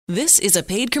This is a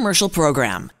paid commercial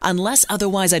program. Unless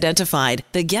otherwise identified,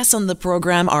 the guests on the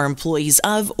program are employees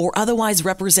of or otherwise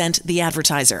represent the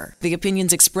advertiser. The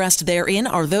opinions expressed therein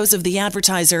are those of the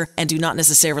advertiser and do not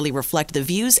necessarily reflect the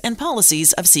views and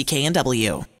policies of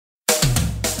CKNW.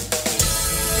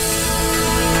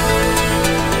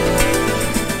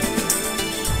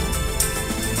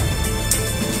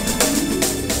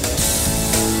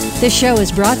 This show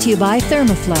is brought to you by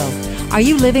Thermoflow. Are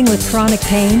you living with chronic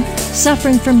pain,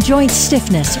 suffering from joint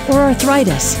stiffness or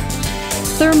arthritis?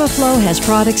 Thermoflow has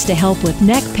products to help with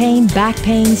neck pain, back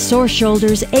pain, sore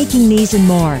shoulders, aching knees, and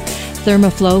more.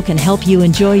 Thermoflow can help you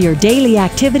enjoy your daily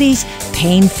activities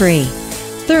pain-free.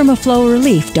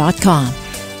 ThermoflowRelief.com.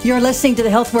 You're listening to the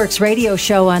HealthWorks radio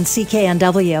show on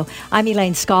CKNW. I'm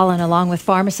Elaine Scollin, along with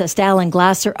pharmacist Alan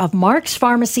Glasser of Mark's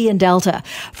Pharmacy in Delta.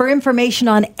 For information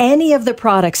on any of the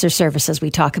products or services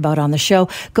we talk about on the show,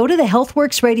 go to the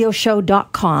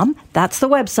healthworksradioshow.com. That's the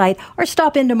website. Or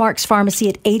stop into Mark's Pharmacy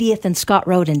at 80th and Scott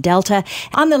Road in Delta.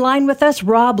 On the line with us,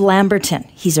 Rob Lamberton.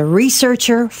 He's a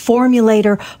researcher,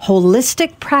 formulator,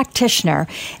 holistic practitioner,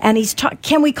 and he's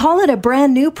can we call it a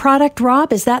brand new product,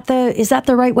 Rob? Is that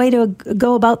the right way to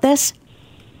go about this?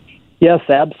 Yes,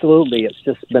 absolutely. It's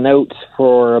just been out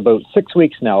for about 6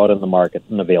 weeks now out on the market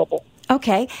and available.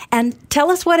 Okay. And tell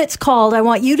us what it's called. I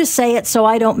want you to say it so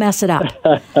I don't mess it up.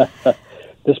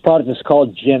 This product is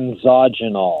called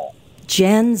Genzogenol.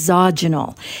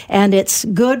 Genzogenol. And it's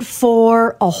good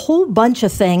for a whole bunch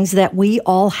of things that we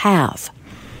all have.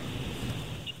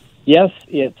 Yes,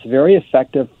 it's very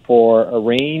effective for a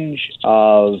range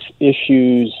of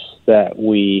issues that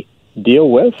we deal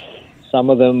with. Some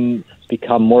of them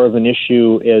become more of an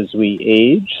issue as we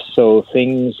age. So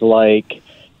things like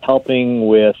helping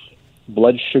with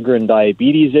blood sugar and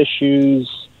diabetes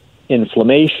issues,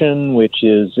 inflammation, which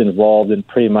is involved in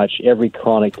pretty much every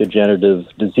chronic degenerative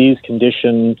disease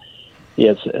condition.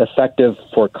 It's effective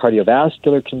for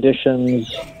cardiovascular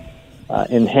conditions,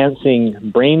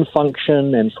 enhancing brain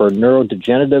function and for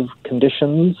neurodegenerative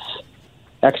conditions,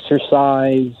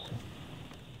 exercise,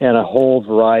 and a whole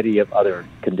variety of other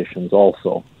conditions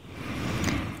also.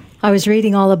 I was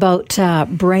reading all about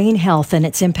brain health and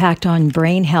its impact on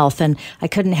brain health, and I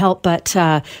couldn't help but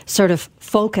sort of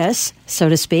focus, so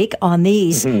to speak, on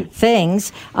these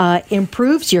things.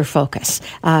 Improves your focus,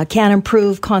 can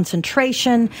improve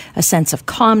concentration, a sense of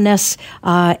calmness,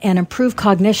 and improve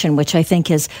cognition, which I think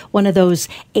is one of those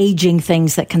aging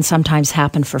things that can sometimes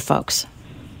happen for folks.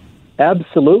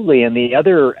 Absolutely. And the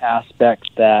other aspect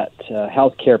that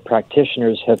healthcare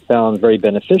practitioners have found very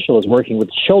beneficial is working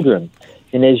with children.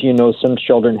 And as you know, some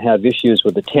children have issues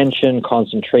with attention,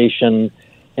 concentration,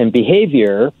 and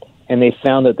behavior, and they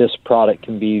found that this product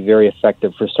can be very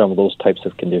effective for some of those types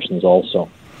of conditions also.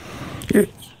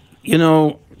 You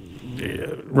know,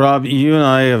 Rob, you and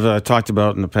I have talked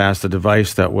about in the past a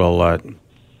device that will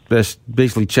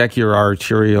basically check your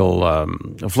arterial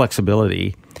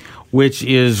flexibility, which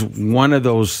is one of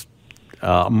those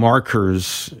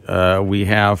markers we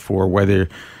have for whether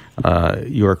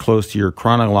you are close to your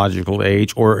chronological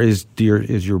age, or is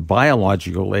your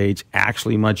biological age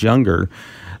actually much younger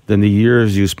than the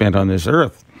years you spent on this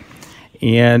earth.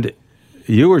 And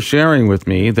you were sharing with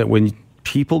me that when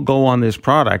people go on this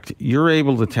product, you're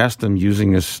able to test them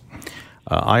using this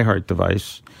iHeart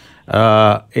device,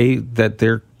 that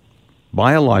their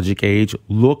biologic age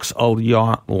looks a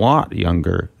lot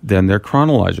younger than their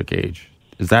chronologic age.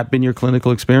 Has that been your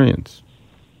clinical experience?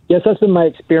 Yes, that's been my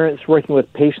experience working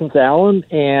with patients, Alan.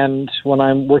 And when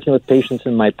I'm working with patients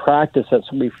in my practice,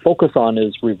 that's what we focus on,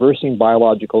 is reversing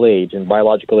biological age. And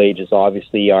biological age is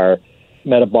obviously our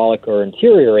metabolic or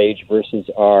interior age versus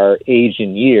our age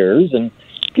in years. And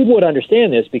people would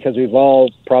understand this because we've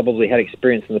all probably had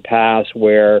experience in the past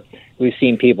where we've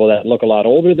seen people that look a lot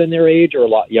older than their age or a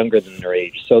lot younger than their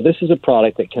age. So this is a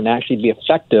product that can actually be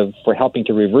effective for helping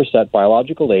to reverse that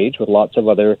biological age with lots of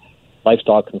other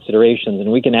lifestyle considerations.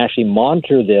 And we can actually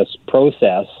monitor this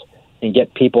process and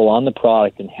get people on the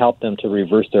product and help them to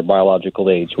reverse their biological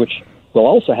age, which will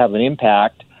also have an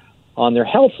impact on their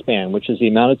health span, which is the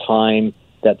amount of time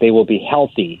that they will be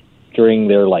healthy during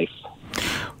their life.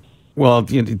 Well,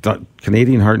 the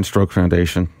Canadian Heart and Stroke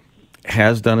Foundation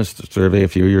has done a survey a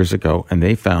few years ago, and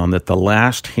they found that the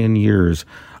last 10 years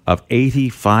of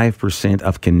 85%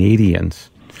 of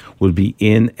Canadians would be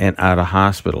in and out of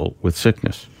hospital with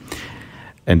sickness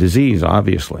and disease,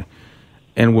 obviously.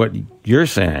 And what you're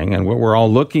saying and what we're all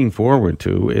looking forward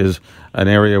to is an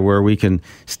area where we can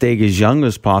stay as young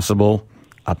as possible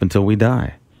up until we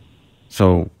die.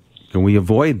 So can we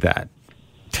avoid that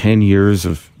 10 years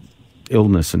of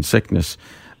illness and sickness?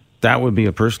 That would be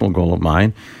a personal goal of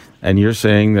mine. And you're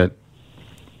saying that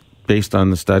based on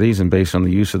the studies and based on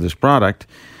the use of this product,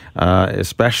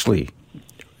 especially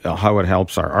how it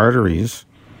helps our arteries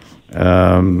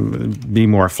be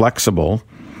more flexible,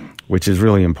 which is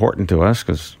really important to us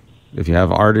because if you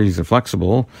have arteries that are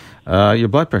flexible, your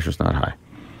blood pressure is not high.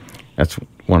 That's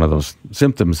one of those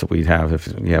symptoms that we'd have if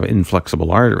you have inflexible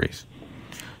arteries.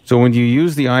 So when you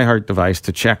use the iHeart device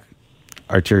to check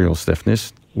arterial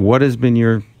stiffness, what has been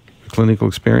your clinical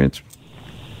experience?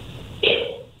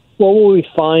 Well, what we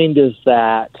find is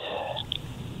that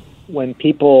when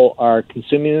people are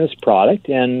consuming this product,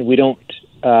 and we don't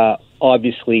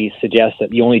obviously suggest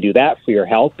that you only do that for your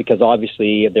health, because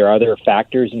obviously there are other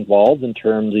factors involved in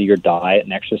terms of your diet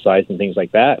and exercise and things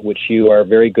like that, which you are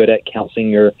very good at counseling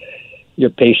your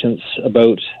patients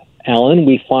about, Alan.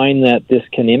 We find that this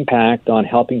can impact on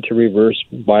helping to reverse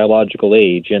biological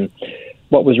age. And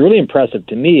what was really impressive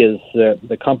to me is that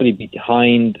the company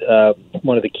behind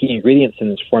one of the key ingredients in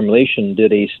this formulation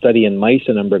did a study in mice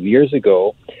a number of years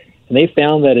ago, and they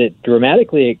found that it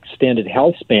dramatically extended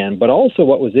health span, but also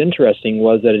what was interesting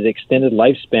was that it extended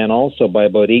lifespan also by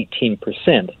about 18%.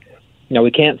 Now,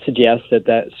 we can't suggest that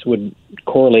that would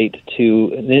correlate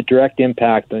to a direct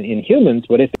impact in humans,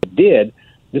 but if it did,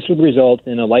 this would result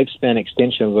in a lifespan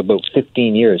extension of about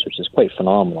 15 years, which is quite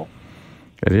phenomenal.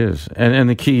 It is. And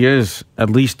the key is, at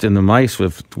least in the mice,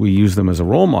 if we use them as a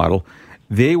role model,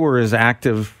 they were as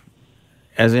active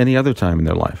as any other time in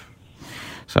their life.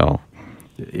 So,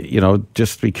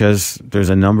 just because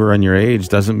there's a number on your age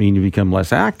doesn't mean you become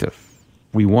less active.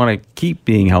 We want to keep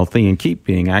being healthy and keep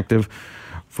being active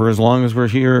for as long as we're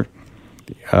here,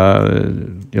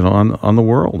 on the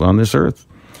world, on this earth.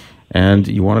 And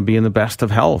you want to be in the best of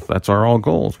health. That's our all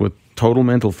goals. With total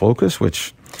mental focus,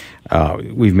 which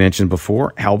we've mentioned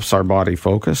before, helps our body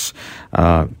focus,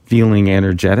 feeling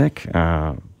energetic,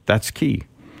 that's key.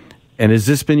 And has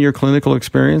this been your clinical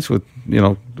experience with,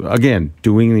 again,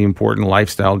 doing the important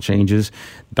lifestyle changes,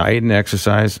 diet and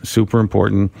exercise, super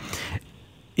important,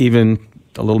 even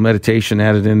a little meditation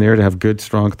added in there to have good,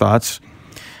 strong thoughts,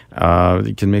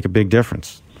 it can make a big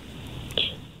difference.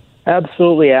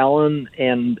 Absolutely, Alan.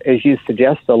 And as you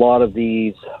suggest, a lot of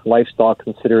these lifestyle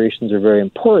considerations are very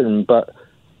important. But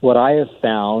what I have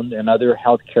found, and other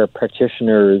healthcare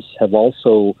practitioners have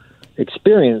also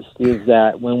experienced, is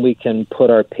that when we can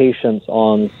put our patients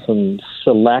on some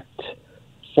select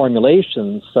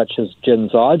formulations, such as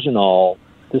genzogenol,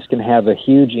 this can have a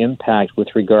huge impact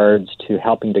with regards to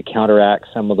helping to counteract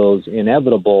some of those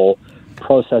inevitable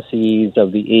processes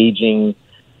of the aging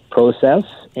process.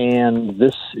 And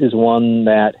this is one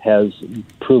that has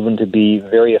proven to be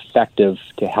very effective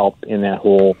to help in that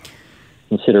whole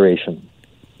consideration.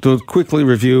 To quickly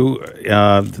review,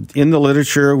 in the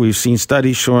literature, we've seen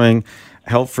studies showing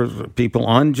help for people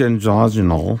on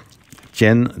genzogenol.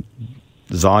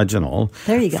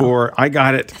 There you go. I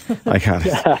got it.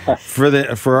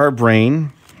 For our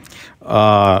brain,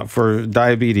 for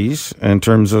diabetes, in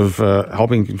terms of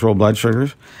helping control blood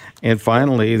sugars. And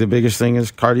finally, the biggest thing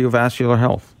is cardiovascular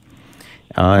health.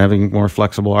 Having more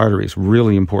flexible arteries,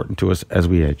 really important to us as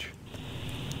we age.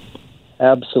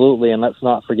 Absolutely, and let's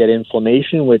not forget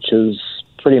inflammation, which is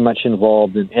pretty much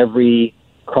involved in every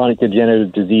chronic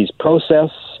degenerative disease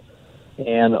process,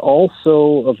 and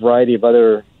also a variety of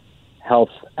other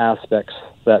health aspects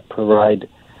that provide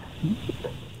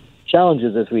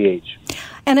challenges as we age.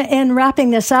 And wrapping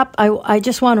this up, I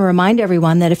just want to remind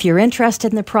everyone that if you're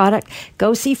interested in the product,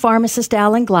 go see pharmacist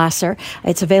Alan Glasser.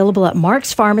 It's available at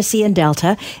Mark's Pharmacy in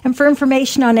Delta. And for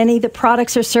information on any of the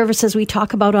products or services we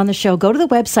talk about on the show, go to the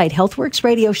website,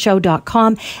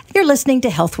 healthworksradioshow.com. You're listening to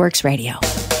HealthWorks Radio.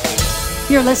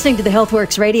 You're listening to the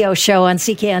HealthWorks Radio Show on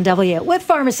CKNW with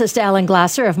pharmacist Alan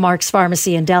Glasser of Mark's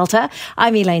Pharmacy in Delta.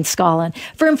 I'm Elaine Scollin.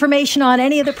 For information on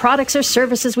any of the products or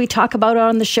services we talk about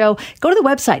on the show, go to the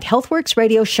website,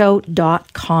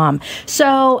 healthworksradioshow.com.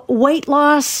 So weight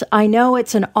loss, I know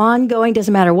it's an ongoing,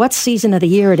 doesn't matter what season of the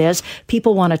year it is.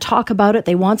 People want to talk about it.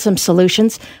 They want some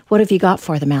solutions. What have you got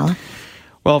for them, Alan?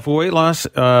 Well, for weight loss,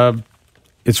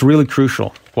 it's really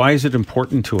crucial. Why is it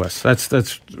important to us?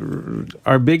 That's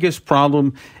our biggest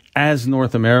problem as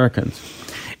North Americans,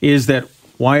 is that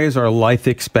why is our life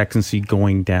expectancy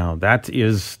going down? That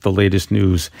is the latest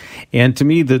news. And to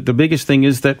me, the biggest thing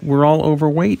is that we're all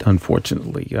overweight,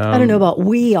 unfortunately. I don't know about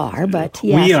we are, but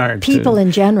yes, we are, people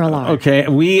in general are. Okay,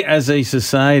 we as a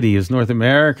society, as North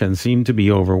Americans, seem to be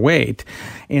overweight.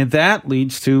 And that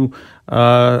leads to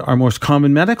our most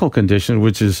common medical condition,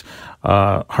 which is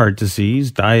heart disease,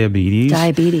 diabetes.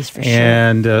 Diabetes, for sure.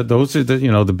 And those are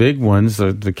the big ones,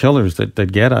 the killers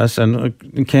that get us, and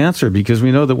cancer, because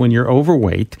we know that when you're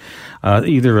overweight,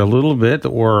 either a little bit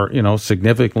or,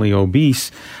 significantly obese,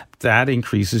 that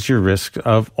increases your risk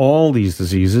of all these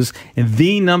diseases. And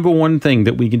the number one thing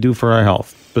that we can do for our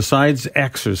health, besides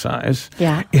exercise,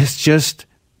 is just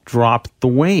drop the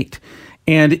weight.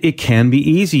 And it can be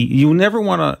easy. You never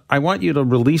want to, I want you to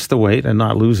release the weight and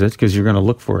not lose it because you're going to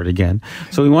look for it again.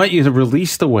 So we want you to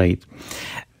release the weight.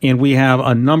 And we have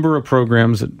a number of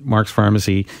programs at Mark's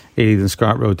Pharmacy, 80th and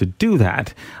Scott Road, to do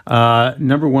that.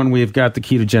 Number one, we've got the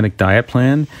Ketogenic Diet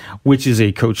Plan, which is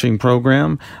a coaching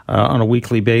program on a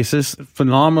weekly basis.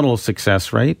 Phenomenal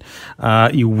success rate.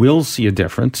 You will see a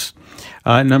difference.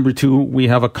 Number two, we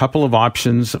have a couple of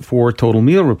options for total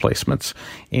meal replacements.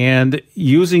 And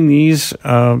using these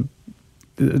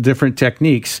different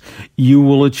techniques, you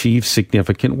will achieve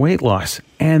significant weight loss.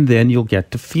 And then you'll get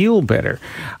to feel better.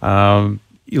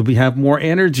 You'll have more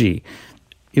energy.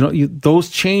 Those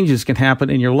changes can happen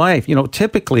in your life.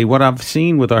 Typically what I've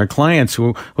seen with our clients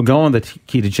who go on the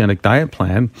ketogenic diet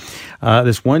plan,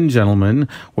 this one gentleman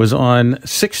was on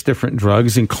 6 different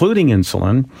drugs, including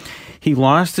insulin. He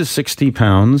lost his 60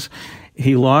 pounds.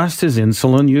 He lost his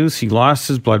insulin use. He lost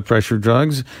his blood pressure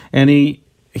drugs, and he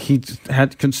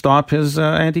can stop his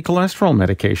anti-cholesterol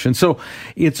medication. So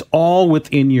it's all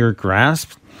within your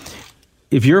grasp.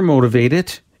 If you're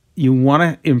motivated, you want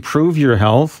to improve your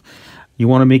health, you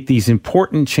want to make these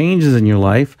important changes in your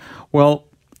life, well,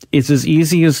 it's as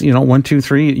easy as, 1, 2,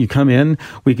 3. You come in,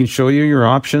 we can show you your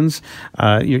options.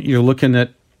 You're looking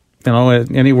at,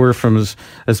 anywhere from as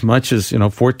much as,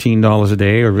 $14 a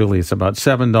day, or really it's about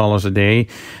 $7 a day,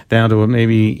 down to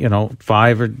maybe,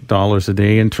 $5 a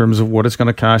day in terms of what it's going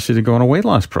to cost you to go on a weight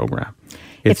loss program.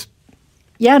 Go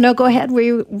ahead.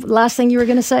 Last thing you were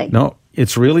going to say? No,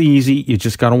 it's really easy. You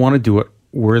just got to want to do it.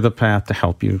 We're the path to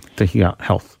help you to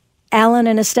health. Alan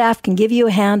and his staff can give you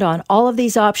a hand on all of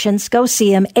these options. Go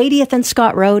see him, 80th and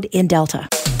Scott Road in Delta.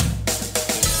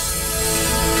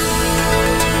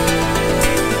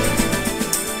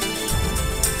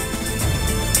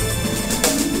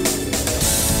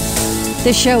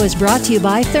 This show is brought to you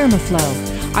by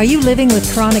Thermoflow. Are you living with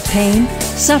chronic pain,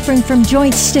 suffering from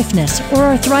joint stiffness or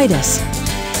arthritis?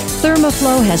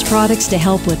 Thermoflow has products to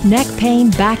help with neck pain,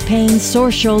 back pain,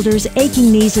 sore shoulders,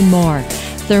 aching knees, and more.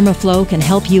 Thermoflow can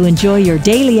help you enjoy your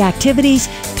daily activities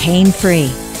pain-free.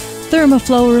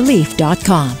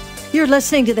 ThermoflowRelief.com. You're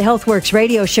listening to the HealthWorks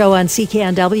radio show on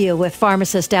CKNW with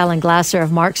pharmacist Alan Glasser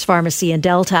of Mark's Pharmacy in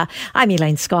Delta. I'm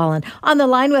Elaine Scollin. On the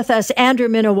line with us, Andrew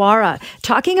Minowara,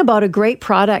 talking about a great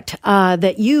product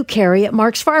that you carry at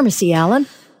Mark's Pharmacy, Alan.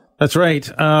 That's right.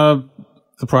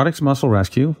 The product's Muscle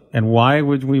Rescue. And why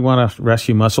would we want to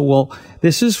rescue muscle? Well,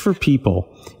 this is for people.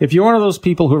 If you're one of those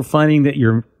people who are finding that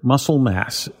your muscle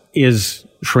mass is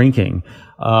shrinking,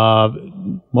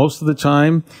 most of the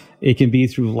time it can be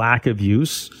through lack of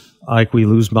use. Like we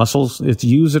lose muscles, it's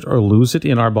use it or lose it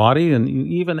in our body. And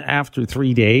even after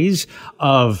 3 days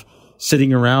of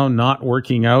sitting around, not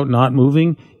working out, not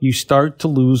moving, you start to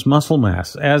lose muscle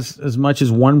mass. As much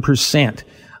as 1%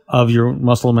 of your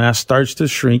muscle mass starts to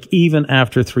shrink even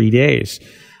after 3 days.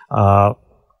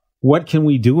 What can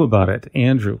we do about it,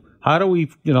 Andrew? How do we,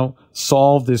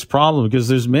 solve this problem? Because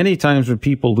there's many times when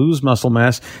people lose muscle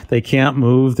mass, they can't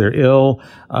move, they're ill,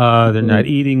 they're not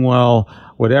eating well,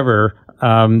 whatever.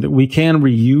 We can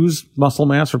reuse muscle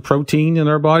mass or protein in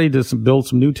our body to build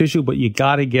some new tissue, but you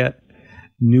got to get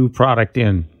new product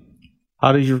in.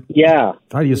 How do you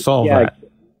solve that?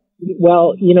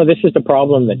 Well, this is the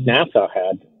problem that NASA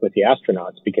had with the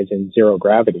astronauts, because in zero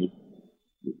gravity,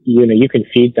 you can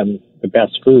feed them the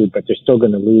best food, but they're still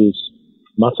going to lose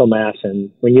muscle mass. And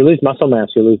when you lose muscle mass,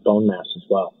 you lose bone mass as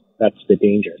well. That's the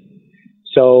danger.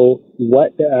 So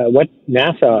what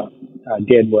NASA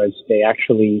did was they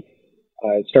actually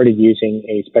started using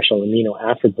a special amino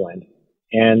acid blend.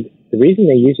 And the reason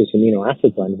they use this amino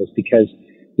acid blend was because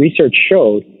research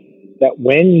showed that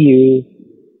when you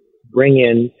bring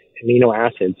in amino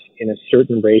acids in a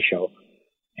certain ratio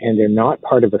and they're not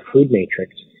part of a food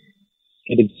matrix,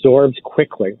 it absorbs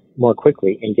more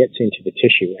quickly and gets into the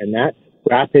tissue. And that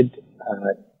rapid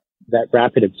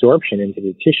absorption into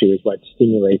the tissue is what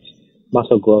stimulates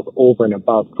muscle growth over and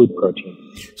above food protein.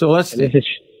 So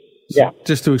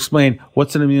just to explain,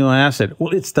 what's an amino acid?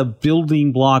 Well, it's the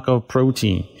building block of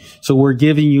protein. So we're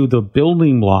giving you the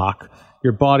building block,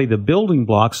 your body the building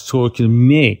blocks, so it can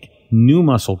make new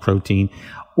muscle protein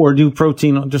or new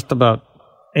protein just about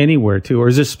anywhere too. Or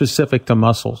is this specific to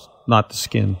muscles, not the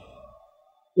skin?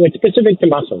 Well, it's specific to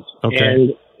muscles. Okay.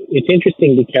 And it's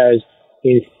interesting because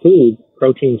in food,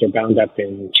 proteins are bound up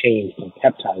in chains like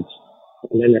peptides,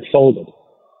 and then they're folded.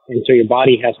 And so your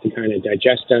body has to kind of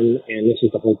digest them, and this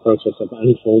is the whole process of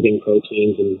unfolding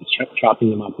proteins and chopping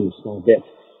them up into small bits.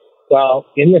 Well,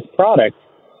 in this product,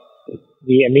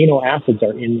 the amino acids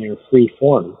are in their free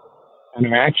form and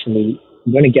are actually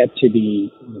going to get to the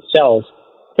cells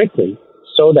quickly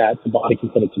so that the body can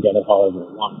put it together however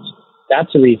it wants.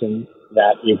 That's the reason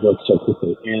that it works so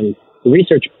quickly. And the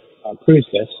research proves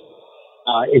this.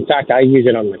 In fact, I use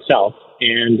it on myself.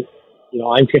 And,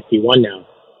 I'm 51 now.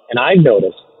 And I've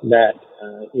noticed that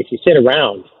if you sit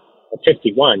around at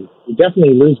 51, you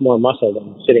definitely lose more muscle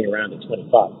than sitting around at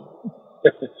 25.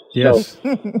 Yes.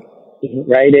 So,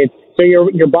 right? So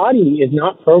your body is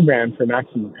not programmed for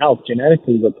maximum health.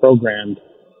 Genetically, we're programmed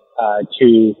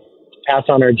to pass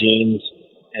on our genes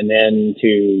and then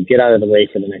to get out of the way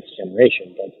for the next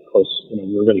generation. But of course,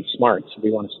 we're really smart, so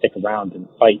we want to stick around and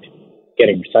fight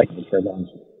getting recycled for as long as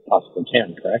we possibly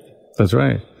can, correct? That's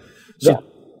right.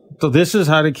 So this is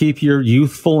how to keep your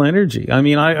youthful energy. I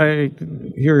mean, I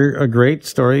hear a great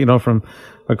story, from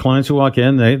clients who walk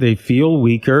in, they feel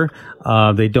weaker.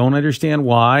 They don't understand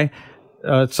why.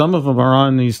 Some of them are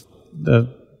on these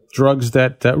drugs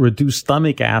that reduce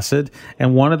stomach acid.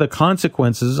 And one of the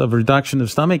consequences of reduction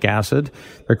of stomach acid,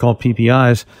 they're called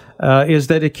PPIs, is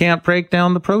that it can't break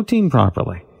down the protein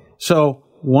properly. So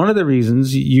one of the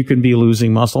reasons you can be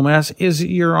losing muscle mass is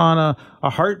you're on a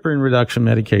heartburn reduction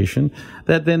medication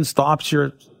that then stops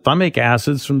your stomach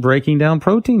acids from breaking down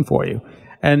protein for you.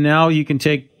 And now you can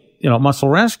take, Muscle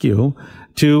Rescue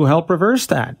to help reverse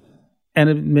that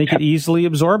and make it easily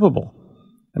absorbable.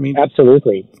 I mean,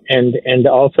 absolutely. And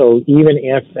also, even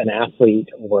if an athlete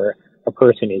or a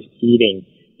person is eating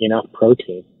enough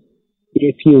protein,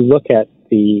 if you look at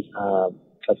the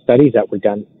studies that were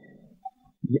done,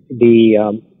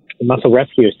 the Muscle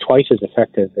Rescue is twice as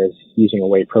effective as using a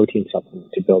whey protein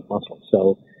supplement to build muscle.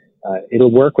 So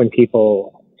it'll work when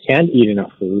people can't eat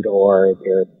enough food, or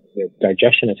their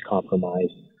digestion is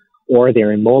compromised, or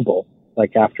they're immobile,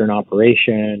 like after an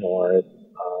operation or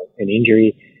an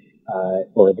injury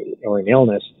or an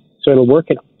illness. So it'll work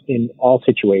in all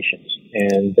situations.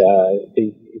 And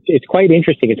it's quite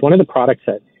interesting. It's one of the products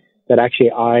that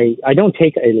actually I don't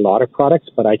take a lot of products,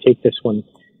 but I take this one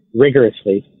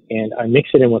rigorously, and I mix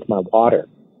it in with my water,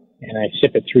 and I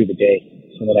sip it through the day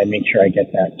so that I make sure I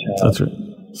get that. That's right.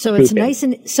 So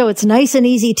it's nice and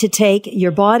easy to take.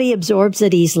 Your body absorbs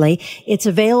it easily. It's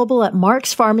available at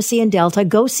Mark's Pharmacy in Delta.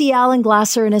 Go see Alan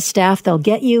Glasser and his staff. They'll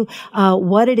get you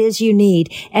what it is you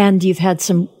need. And you've had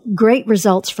some great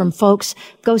results from folks.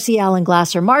 Go see Alan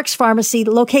Glasser. Mark's Pharmacy,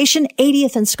 location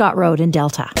 80th and Scott Road in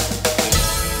Delta.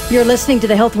 You're listening to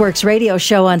the HealthWorks radio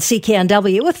show on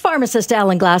CKNW with pharmacist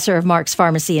Alan Glasser of Mark's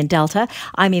Pharmacy in Delta.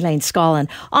 I'm Elaine Scollin.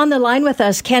 On the line with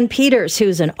us, Ken Peters,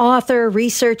 who's an author,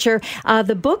 researcher.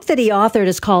 The book that he authored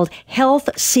is called Health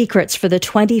Secrets for the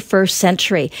 21st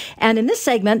Century. And in this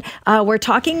segment, we're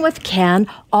talking with Ken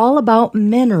all about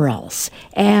minerals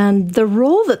and the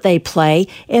role that they play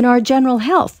in our general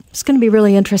health. It's going to be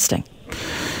really interesting.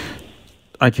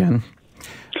 I can.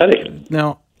 Howdy.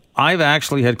 Now, I've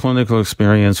actually had clinical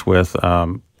experience with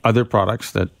other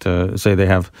products that say they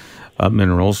have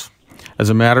minerals. As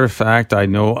a matter of fact, I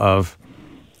know of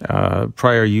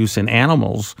prior use in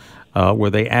animals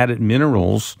where they added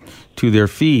minerals to their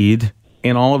feed,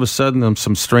 and all of a sudden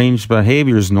some strange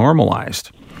behaviors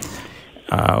normalized,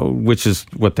 which is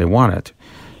what they wanted.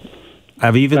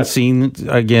 I've even seen,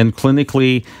 again,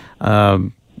 clinically,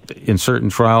 in certain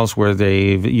trials where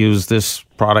they've used this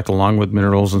product along with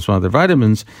minerals and some other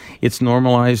vitamins, it's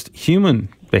normalized human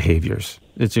behaviors.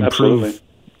 It's improved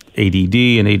ADD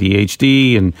and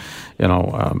ADHD and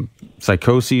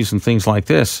psychoses and things like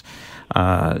this.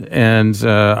 And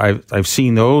I've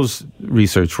seen those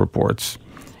research reports.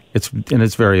 It's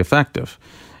very effective.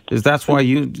 That's why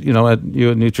you at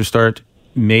NutriStart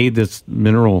made this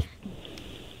mineral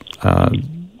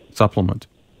supplement.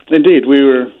 Indeed, we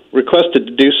were requested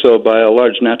to do so by a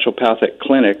large naturopathic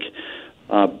clinic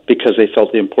because they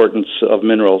felt the importance of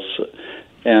minerals,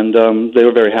 and they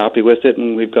were very happy with it,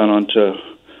 and we've gone on to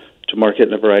market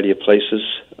in a variety of places.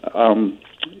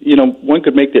 One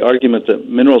could make the argument that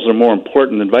minerals are more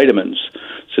important than vitamins,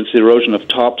 since the erosion of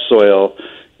topsoil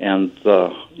and the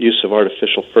use of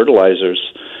artificial fertilizers.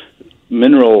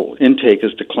 Mineral intake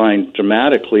has declined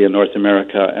dramatically in North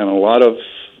America, and a lot of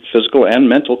physical and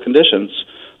mental conditions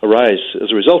arise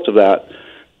as a result of that.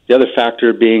 The other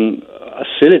factor being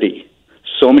acidity.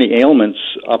 So many ailments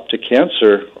up to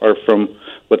cancer are from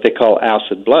what they call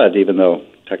acid blood, even though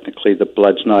technically the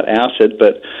blood's not acid,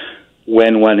 but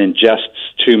when one ingests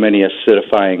too many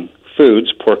acidifying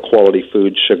foods, poor quality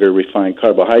foods, sugar, refined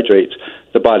carbohydrates,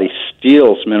 the body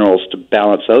steals minerals to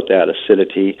balance out that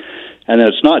acidity. And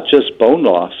it's not just bone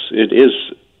loss. It is,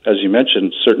 as you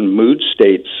mentioned, certain mood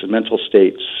states, mental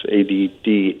states,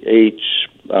 ADDH,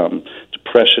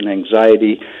 depression,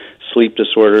 anxiety. sleep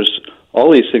disorders.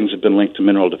 All these things have been linked to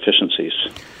mineral deficiencies.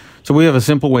 So we have a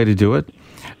simple way to do it.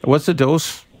 What's the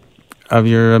dose of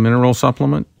your mineral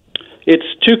supplement? It's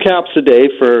 2 caps a day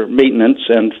for maintenance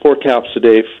and 4 caps a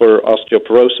day for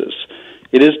osteoporosis.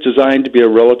 It is designed to be a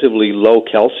relatively low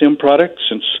calcium product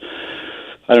since,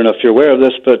 I don't know if you're aware of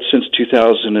this, but since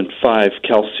 2005,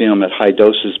 calcium at high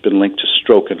doses has been linked to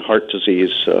stroke and heart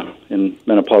disease in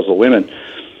menopausal women.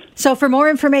 So for more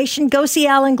information, go see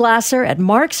Alan Glasser at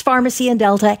Mark's Pharmacy in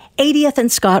Delta, 80th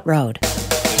and Scott Road.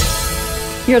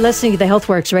 You're listening to the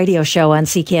HealthWorks radio show on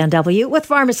CKNW with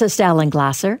pharmacist Alan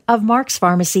Glasser of Mark's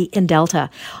Pharmacy in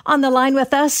Delta. On the line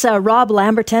with us, Rob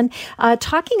Lamberton,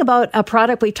 talking about a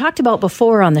product we talked about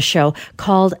before on the show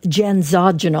called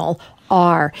Genzogenol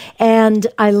R. And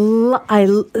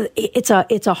it's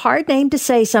a hard name to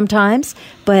say sometimes,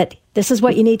 but this is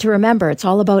what you need to remember. It's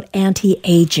all about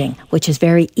anti-aging, which is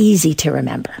very easy to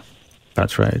remember.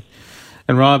 That's right.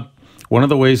 And Rob, one of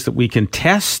the ways that we can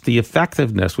test the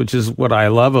effectiveness, which is what I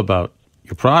love about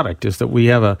your product, is that we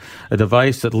have a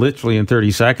device that literally in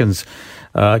 30 seconds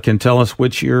can tell us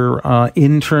which your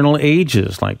internal age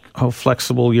is, like how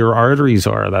flexible your arteries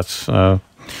are. That's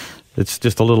it's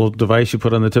just a little device you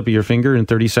put on the tip of your finger. In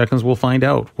 30 seconds, we'll find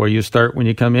out where you start when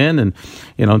you come in, and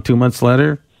 2 months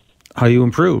later, how you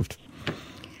improved.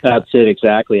 That's it,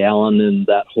 exactly, Alan. And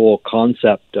that whole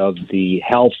concept of the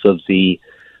health of the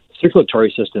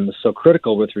circulatory system is so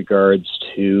critical with regards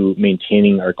to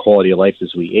maintaining our quality of life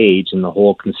as we age. And the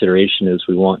whole consideration is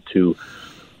we want to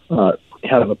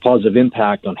have a positive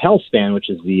impact on health span, which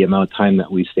is the amount of time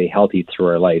that we stay healthy through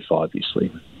our life,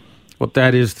 obviously. Well,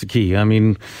 that is the key. I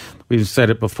mean, we've said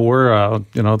it before,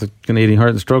 the Canadian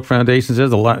Heart and Stroke Foundation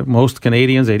says most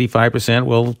Canadians, 85%,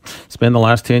 will spend the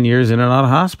last 10 years in and out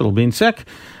of hospital being sick.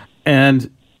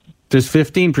 And there's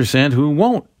 15% who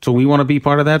won't. So we want to be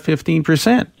part of that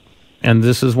 15%. And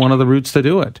this is one of the routes to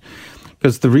do it.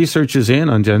 Because the research is in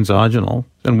on Genzogenol,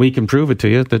 and we can prove it to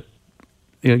you that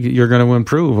you're going to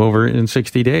improve over in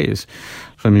 60 days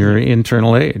from your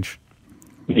internal age.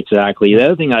 Exactly. The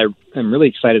other thing I'm really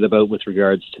excited about with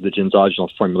regards to the Genzogenol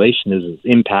formulation is its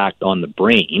impact on the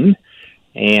brain.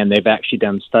 And they've actually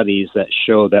done studies that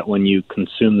show that when you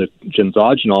consume the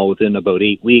Genzogenol within about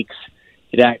 8 weeks,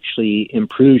 it actually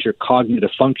improves your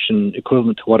cognitive function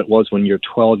equivalent to what it was when you're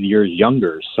 12 years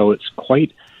younger. So it's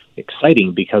quite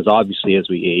exciting because obviously as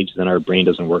we age, then our brain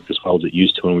doesn't work as well as it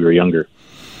used to when we were younger.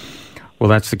 Well,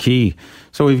 that's the key.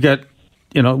 So we've got,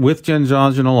 with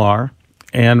Genzogenol R,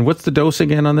 and what's the dose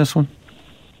again on this one?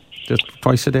 Just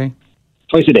twice a day?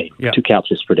 Twice a day. Yeah. 2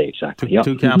 capsules per day, exactly.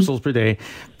 Two capsules per day,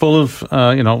 full of,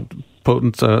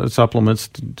 potent supplements,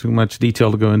 too much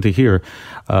detail to go into here.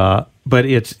 But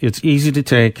it's easy to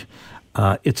take,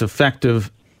 it's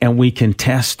effective, and we can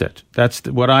test it. That's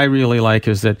what I really like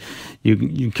is that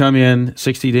you come in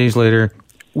 60 days later,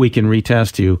 we can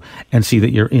retest you and see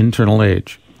that your internal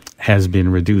age has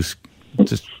been reduced.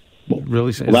 Just really,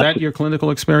 is that your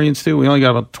clinical experience too? We only got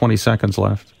about 20 seconds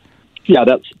left. Yeah,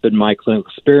 that's been my clinical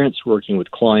experience working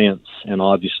with clients. And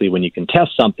obviously, when you can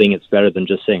test something, it's better than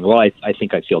just saying, well, I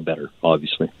think I feel better,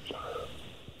 obviously.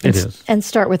 It is. And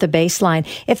start with a baseline.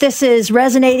 If this is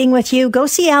resonating with you, go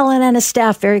see Alan and his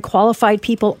staff, very qualified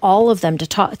people, all of them, to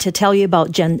tell you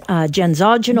about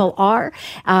Genzogenol R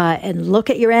and look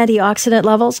at your antioxidant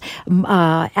levels.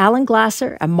 Alan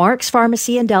Glasser at Mark's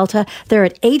Pharmacy in Delta. They're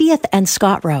at 80th and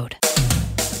Scott Road.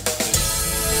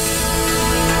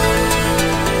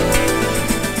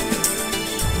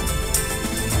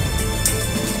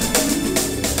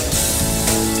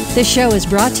 This show is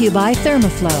brought to you by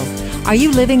Thermoflow. Are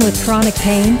you living with chronic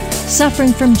pain,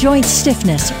 suffering from joint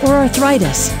stiffness or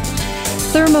arthritis?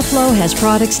 Thermoflow has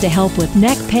products to help with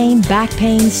neck pain, back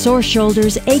pain, sore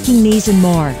shoulders, aching knees, and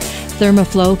more.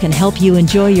 Thermoflow can help you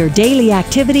enjoy your daily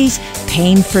activities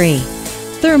pain-free.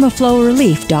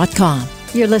 ThermoflowRelief.com.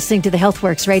 You're listening to the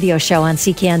HealthWorks radio show on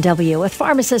CKNW with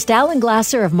pharmacist Alan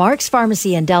Glasser of Mark's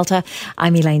Pharmacy in Delta.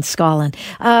 I'm Elaine Scollin.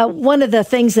 One of the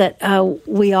things that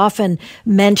we often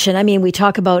mention, we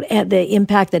talk about the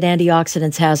impact that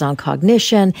antioxidants has on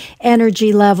cognition,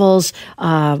 energy levels,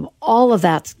 all of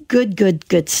that's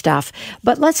good stuff.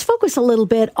 But let's focus a little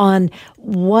bit on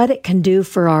what it can do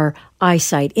for our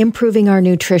eyesight, improving our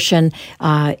nutrition,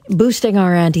 boosting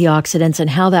our antioxidants, and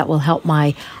how that will help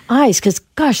my eyes. Because,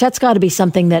 gosh, that's got to be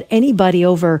something that anybody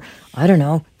over, I don't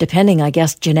know, depending, I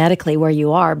guess, genetically where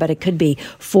you are, but it could be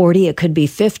 40, it could be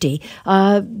 50,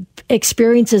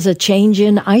 experiences a change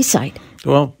in eyesight.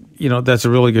 Well, that's a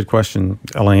really good question,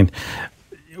 Elaine.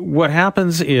 What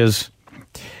happens is,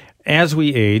 as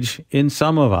we age, in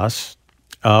some of us,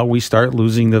 we start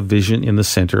losing the vision in the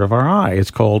center of our eye.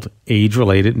 It's called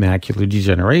age-related macular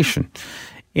degeneration.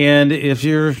 And if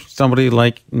you're somebody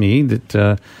like me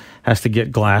that has to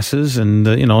get glasses and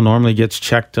normally gets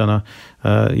checked on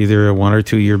either a 1 or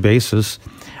 2 year basis,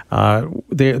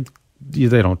 they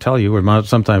don't tell you, or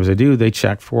sometimes they do. They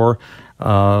check for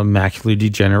macular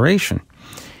degeneration.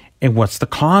 And what's the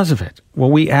cause of it?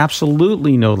 Well, we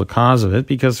absolutely know the cause of it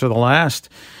because for the last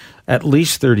at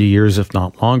least 30 years, if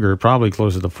not longer, probably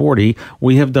closer to 40,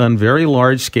 we have done very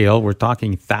large scale. We're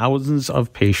talking thousands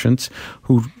of patients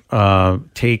who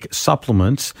take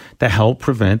supplements to help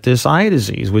prevent this eye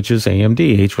disease, which is AMD,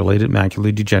 age-related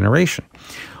macular degeneration.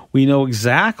 We know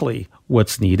exactly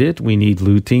what's needed. We need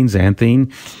lutein,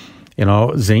 xanthine,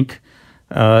 zinc.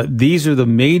 These are the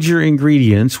major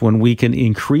ingredients. When we can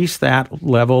increase that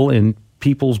level in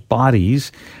people's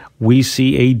bodies, we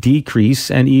see a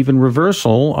decrease and even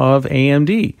reversal of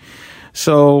AMD.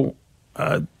 So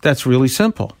that's really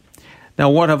simple. Now,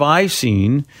 what have I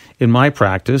seen in my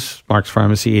practice, Mark's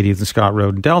Pharmacy, 80th and Scott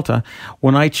Road in Delta,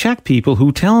 when I check people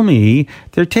who tell me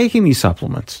they're taking these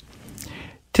supplements?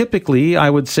 Typically, I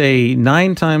would say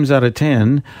 9 times out of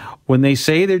 10, when they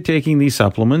say they're taking these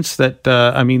supplements, that,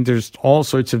 there's all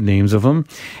sorts of names of them.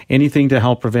 Anything to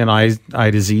help prevent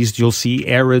eye disease. You'll see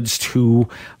AREDS 2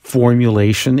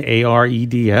 formulation,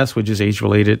 AREDS, which is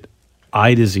age-related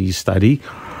eye disease study.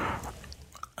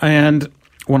 And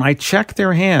when I check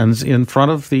their hands in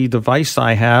front of the device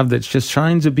I have that just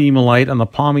shines a beam of light on the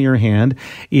palm of your hand,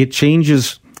 it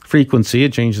changes frequency,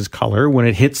 it changes color when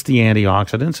it hits the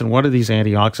antioxidants. And what are these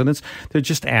antioxidants? They're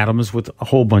just atoms with a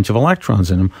whole bunch of electrons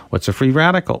in them. What's a free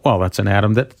radical? Well, that's an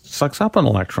atom that sucks up an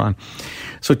electron.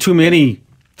 So too many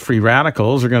free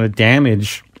radicals are going to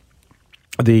damage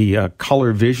the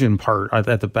color vision part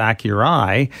at the back of your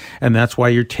eye, and that's why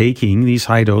you're taking these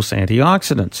high-dose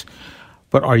antioxidants.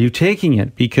 But are you taking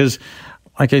it? Because,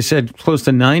 like I said, close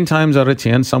to 9 times out of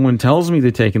 10, someone tells me they're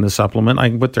taking the supplement. I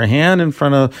can put their hand in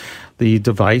front of the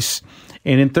device,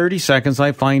 and in 30 seconds,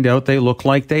 I find out they look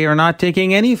like they are not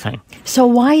taking anything. So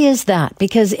why is that?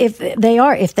 Because if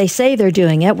they say they're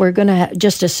doing it, we're going to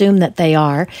just assume that they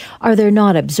are. Are they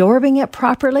not absorbing it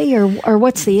properly, or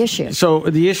what's the issue? So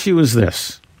the issue is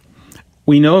this.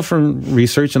 We know from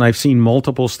research, and I've seen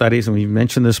multiple studies, and we've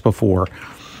mentioned this before,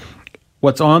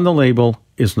 what's on the label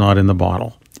is not in the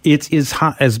bottle. It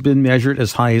has been measured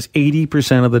as high as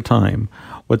 80% of the time.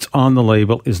 What's on the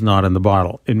label is not in the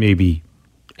bottle. It may be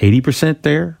 80%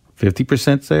 there,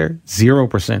 50% there,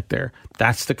 0% there.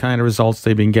 That's the kind of results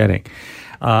they've been getting.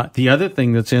 The other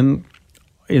thing that's in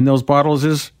those bottles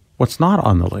is what's not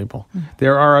on the label. Mm-hmm.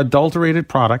 There are adulterated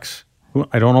products.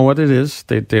 I don't know what it is.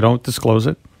 They don't disclose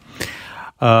it.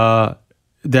 That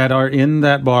are in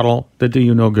that bottle that do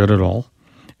you no good at all.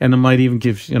 And it might even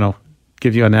give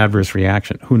you an adverse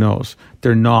reaction. Who knows?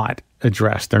 They're not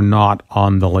addressed. They're not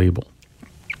on the label.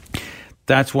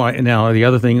 That's why. Now, the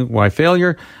other thing, why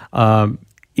failure?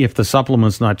 If the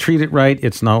supplement's not treated right,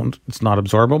 it's not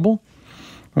absorbable.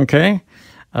 Okay,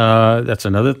 that's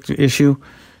another issue.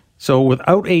 So,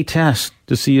 without a test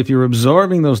to see if you're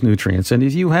absorbing those nutrients, and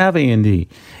if you have AMD,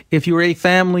 if you're a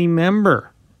family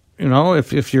member,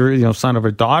 if you're son of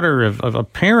a daughter of a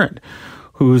parent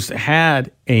who's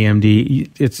had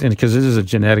AMD, because this is a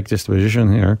genetic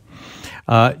disposition here,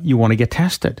 you want to get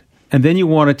tested. And then you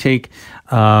want to take,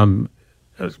 be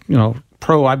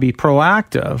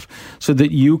proactive so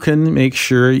that you can make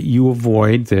sure you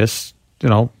avoid this,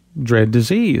 dread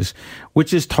disease,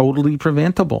 which is totally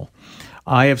preventable.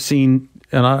 I have seen,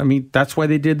 that's why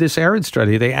they did this ARED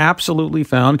study. They absolutely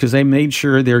found, because they made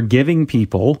sure they're giving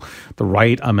people the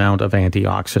right amount of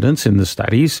antioxidants in the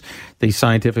studies. They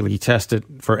scientifically tested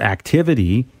for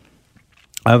activity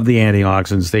of the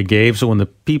antioxidants they gave. So when the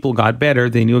people got better,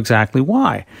 they knew exactly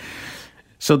why.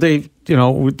 So the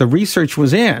research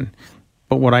was in.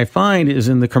 But what I find is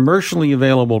in the commercially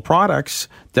available products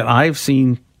that I've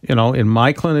seen, in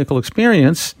my clinical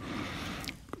experience,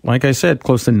 like I said,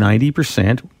 close to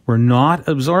 90% were not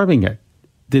absorbing it.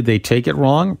 Did they take it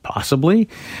wrong? Possibly.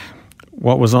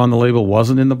 What was on the label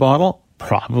wasn't in the bottle?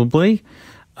 Probably.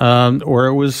 Or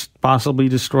it was possibly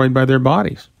destroyed by their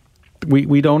bodies.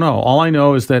 We don't know. All I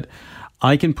know is that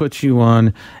I can put you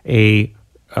on a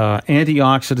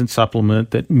antioxidant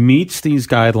supplement that meets these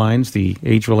guidelines, the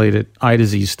age-related eye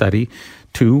disease study,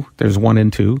 2, there's 1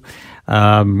 and 2,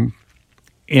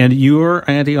 and your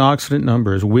antioxidant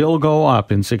numbers will go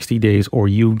up in 60 days or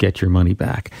you get your money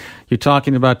back. You're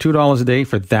talking about $2 a day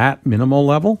for that minimal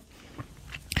level.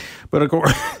 But of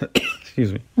course,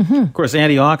 excuse me. Mm-hmm. Of course,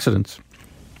 antioxidants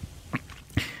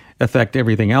affect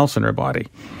everything else in our body.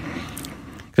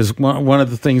 Because one of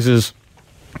the things is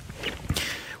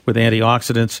with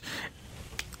antioxidants.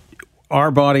 Our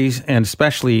bodies, and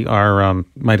especially our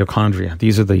mitochondria,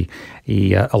 these are the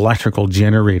electrical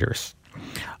generators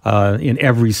in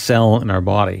every cell in our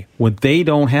body. When they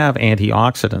don't have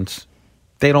antioxidants,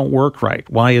 they don't work right.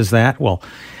 Why is that? Well,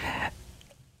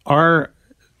 our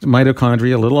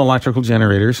mitochondria, little electrical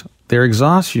generators, their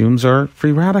exhaust fumes are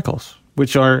free radicals,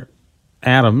 which are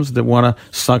atoms that want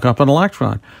to suck up an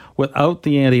electron. Without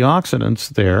the antioxidants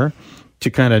there to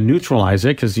kind of neutralize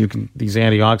it, because these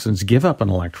antioxidants give up an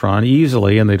electron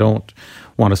easily and they don't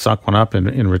want to suck one up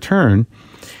in return,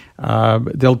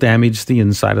 they'll damage the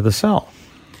inside of the cell.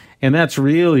 And that's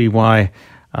really why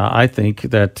I think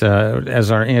that as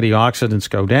our antioxidants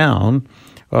go down,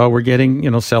 we're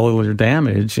getting cellular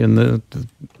damage in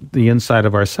the inside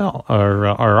of our cell,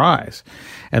 our eyes.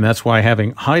 And that's why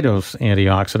having high-dose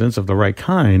antioxidants of the right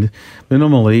kind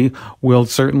minimally will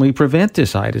certainly prevent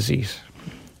this eye disease.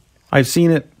 I've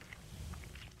seen it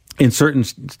in certain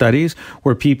studies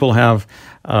where people have,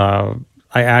 I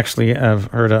actually have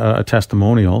heard a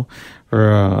testimonial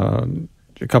for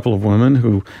a couple of women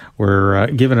who were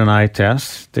given an eye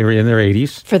test. They were in their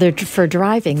 80s. For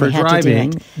driving, For they had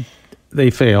driving, to do it. They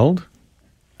failed.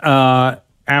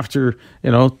 After,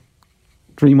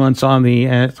 3 months on the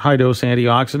high-dose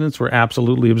antioxidants were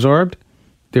absolutely absorbed,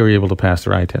 they were able to pass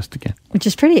their eye test again. Which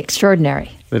is pretty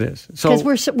extraordinary. It is. Because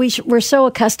we're so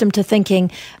accustomed to thinking,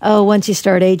 oh, once you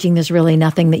start aging, there's really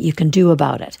nothing that you can do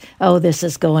about it. Oh, this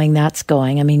is going, that's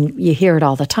going. I mean, you hear it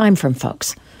all the time from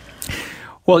folks.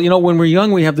 Well, when we're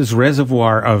young, we have this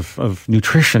reservoir of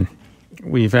nutrition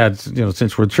we've had,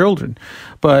 since we're children.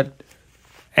 But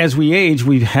as we age,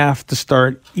 we have to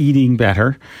start eating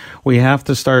better. We have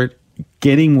to start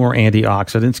getting more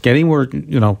antioxidants, getting more,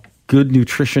 good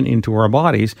nutrition into our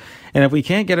bodies. And if we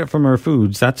can't get it from our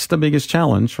foods, that's the biggest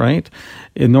challenge, right?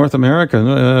 In North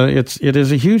America, it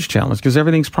is a huge challenge because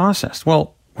everything's processed.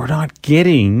 Well, we're not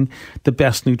getting the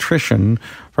best nutrition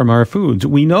from our foods.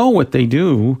 We know what they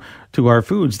do to our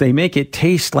foods. They make it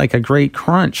taste like a great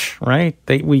crunch, right?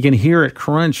 We can hear it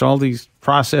crunch, all these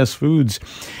processed foods.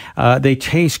 They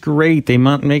taste great. They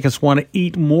make us want to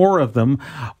eat more of them.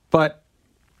 But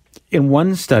in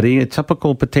one study, a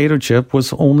typical potato chip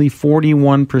was only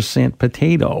 41%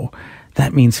 potato.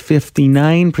 That means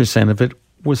 59% of it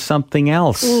was something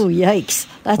else. Ooh, yikes.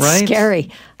 That's right? Scary.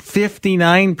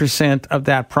 59% of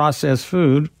that processed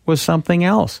food was something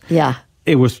else. Yeah.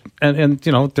 It was, and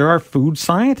there are food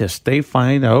scientists. They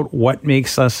find out what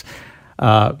makes us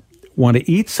want to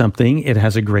eat something. It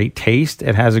has a great taste.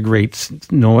 It has a great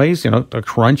noise, a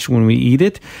crunch when we eat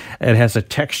it. It has a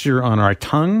texture on our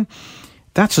tongue.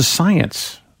 That's a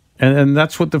science. And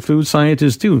that's what the food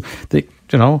scientists do. They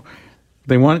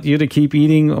want you to keep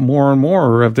eating more and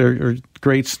more of their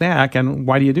great snack. And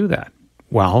why do you do that?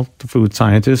 Well, the food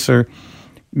scientists are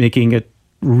making it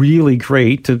really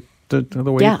great to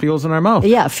the way it feels in our mouth.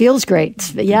 Yeah, it feels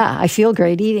great. Yeah, I feel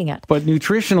great eating it. But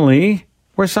nutritionally,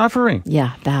 we're suffering.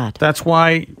 Yeah, bad. That's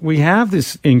why we have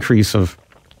this increase of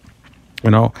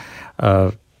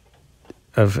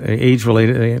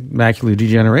age-related macular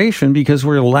degeneration because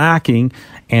we're lacking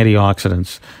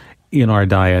antioxidants in our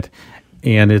diet.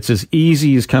 And it's as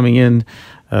easy as coming in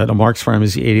to Mark's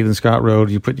Pharmacy, 80th and Scott Road.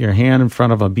 You put your hand in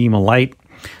front of a beam of light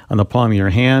on the palm of your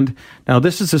hand. Now,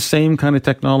 this is the same kind of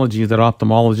technology that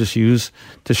ophthalmologists use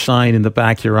to shine in the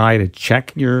back of your eye to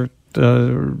check your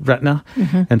retina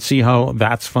and see how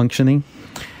that's functioning.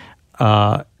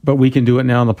 But we can do it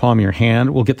now in the palm of your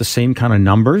hand. We'll get the same kind of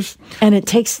numbers. And it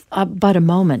takes but a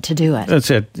moment to do it. That's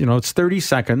it. It's 30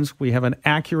 seconds. We have an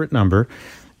accurate number.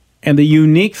 And the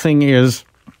unique thing is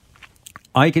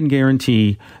I can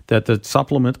guarantee that the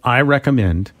supplement I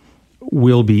recommend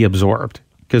will be absorbed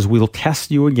because we'll test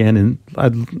you again in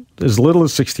as little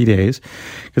as 60 days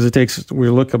because we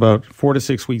look about 4 to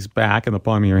 6 weeks back in the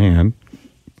palm of your hand.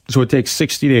 So it takes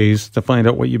 60 days to find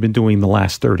out what you've been doing the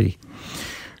last 30.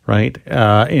 Right?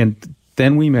 And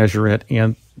then we measure it,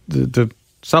 and the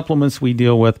supplements we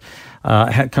deal with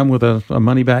come with a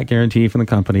money-back guarantee from the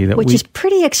company. Which is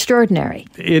pretty extraordinary.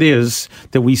 It is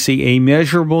that we see a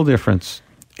measurable difference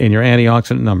in your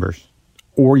antioxidant numbers,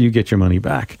 or you get your money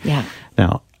back. Yeah.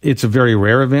 Now, it's a very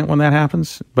rare event when that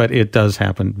happens, but it does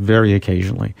happen very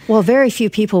occasionally. Well, very few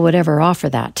people would ever offer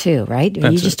that too, right?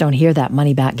 You just don't hear that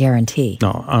money-back guarantee.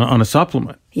 No, on a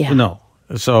supplement. Yeah. No.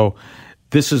 So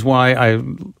this is why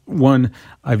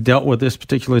I've dealt with this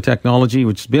particular technology,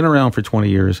 which has been around for 20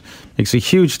 years, makes a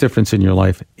huge difference in your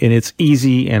life, and it's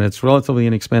easy and it's relatively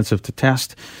inexpensive to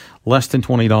test, less than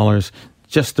 $20,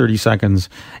 just 30 seconds.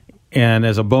 And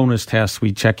as a bonus test,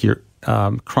 we check your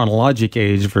chronologic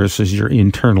age versus your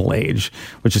internal age,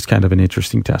 which is kind of an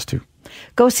interesting test too.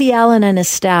 Go see Alan and his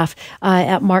staff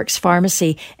at Mark's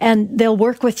Pharmacy, and they'll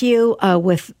work with you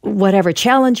with whatever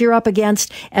challenge you're up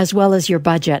against, as well as your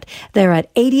budget. They're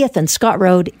at 80th and Scott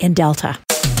Road in Delta.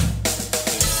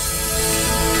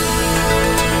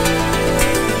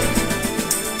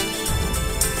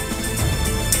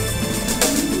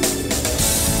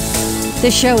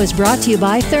 This show is brought to you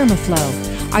by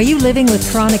Thermoflow. Are you living with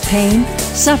chronic pain,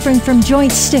 suffering from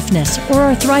joint stiffness or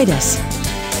arthritis?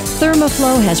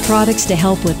 Thermoflow has products to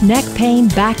help with neck pain,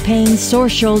 back pain, sore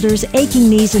shoulders, aching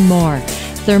knees, and more.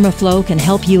 Thermoflow can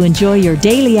help you enjoy your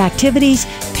daily activities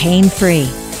pain-free.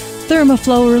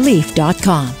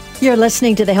 ThermoflowRelief.com. You're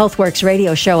listening to the HealthWorks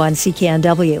radio show on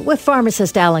CKNW with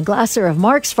pharmacist Alan Glasser of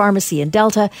Mark's Pharmacy in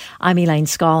Delta. I'm Elaine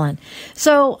Scollin.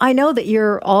 So I know that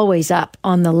you're always up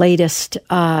on the latest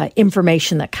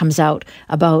information that comes out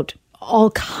about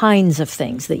all kinds of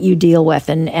things that you deal with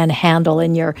and handle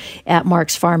at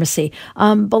Mark's Pharmacy.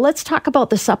 But let's talk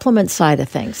about the supplement side of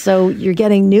things. So you're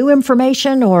getting new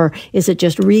information, or is it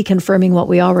just reconfirming what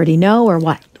we already know, or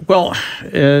what? Well,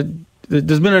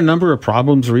 there's been a number of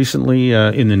problems recently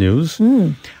in the news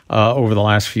over the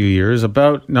last few years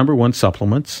about, number one,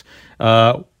 supplements.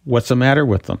 What's the matter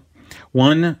with them?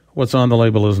 One, what's on the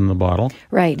label is in the bottle.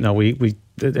 Right. Now,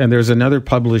 and there's another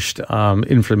published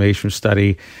information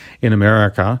study in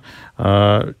America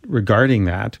regarding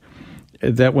that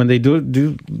when they do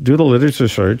the literature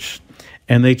search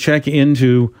and they check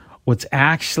into what's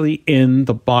actually in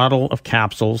the bottle of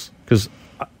capsules, because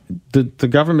the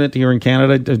government here in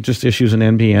Canada just issues an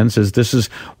NPN, says this is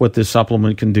what this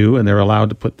supplement can do, and they're allowed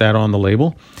to put that on the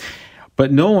label.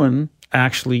 But no one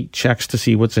actually checks to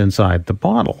see what's inside the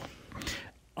bottle.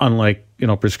 Unlike,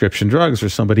 prescription drugs, where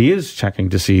somebody is checking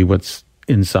to see what's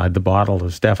inside the bottle,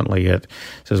 is definitely it.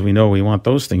 Says we know we want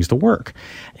those things to work.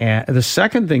 And the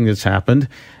second thing that's happened,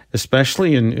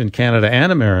 especially in Canada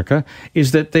and America,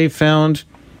 is that they found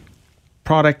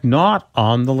product not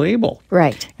on the label.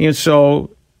 Right. And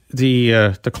so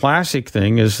the classic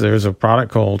thing is there's a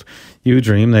product called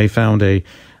U-Dream. They found a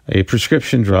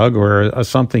prescription drug or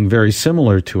something very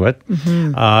similar to it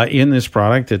in this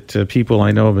product that people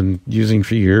I know have been using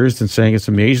for years and saying it's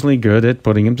amazingly good at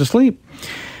putting them to sleep.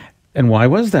 And why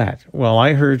was that? Well,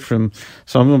 I heard from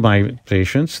some of my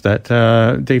patients that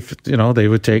they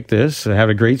would take this, have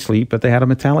a great sleep, but they had a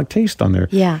metallic taste on their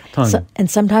tongue. And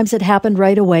sometimes it happened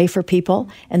right away for people,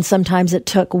 and sometimes it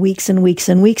took weeks and weeks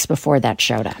and weeks before that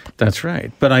showed up. That's right.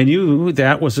 But I knew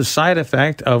that was a side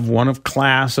effect of one of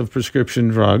class of prescription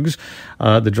drugs.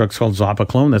 The drug's called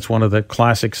Zopiclone. That's one of the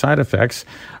classic side effects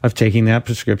of taking that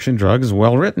prescription drug. Is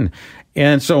well written.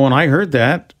 And so when I heard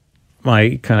that,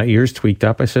 my kind of ears tweaked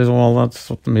up. I said, well,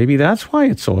 maybe that's why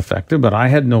it's so effective, but I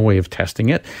had no way of testing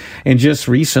it. And just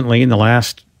recently, in the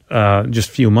last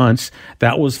just few months,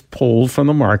 that was pulled from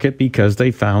the market because they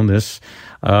found this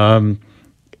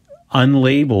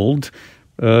unlabeled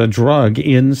drug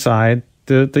inside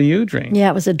the U-Dream.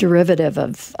 Yeah, it was a derivative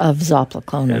of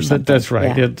Zopiclone or something. That's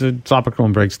right. Yeah. The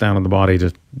Zopiclone breaks down in the body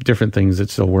to different things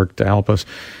that still work to help us.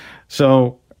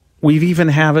 So we've even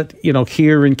have it,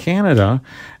 here in Canada.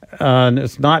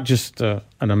 It's not just an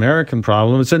American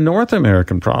problem; it's a North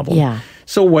American problem. Yeah.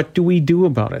 So what do we do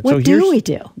about it? What do we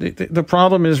do? The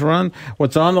problem is,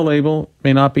 what's on the label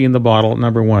may not be in the bottle.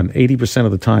 Number one, 80%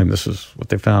 of the time, this is what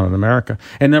they found in America.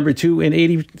 And number two,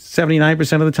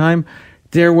 79% of the time,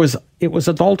 it was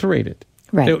adulterated.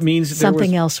 Right. It means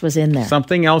something else was in there.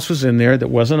 Something else was in there that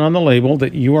wasn't on the label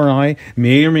that you or I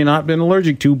may or may not have been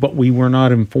allergic to, but we were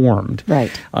not informed. Right.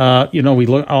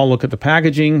 We all look at the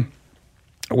packaging.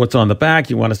 What's on the back?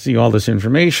 You want to see all this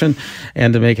information,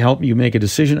 and to help you make a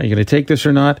decision: are you going to take this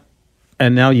or not?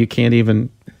 And now you can't even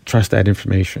trust that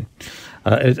information.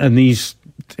 And these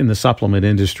in the supplement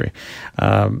industry,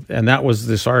 and that was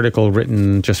this article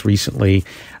written just recently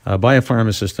by a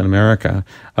pharmacist in America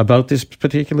about this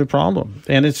particular problem,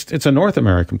 and it's a North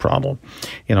American problem.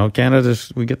 Canada,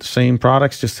 we get the same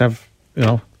products, just have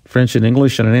French and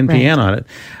English and an NPN on it,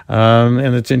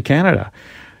 and it's in Canada.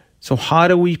 So how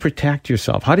do we protect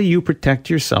yourself? How do you protect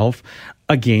yourself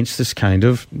against this kind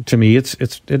of? To me, it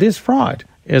is fraud.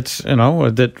 It's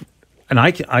that, and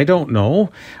I don't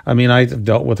know. I mean, I've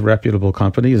dealt with reputable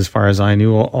companies as far as I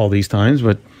knew all these times,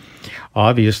 but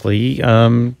obviously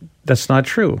that's not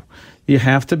true. You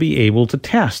have to be able to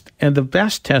test, and the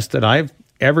best test that I've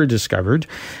ever discovered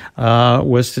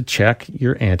was to check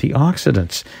your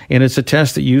antioxidants, and it's a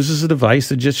test that uses a device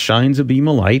that just shines a beam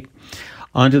of light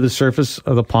onto the surface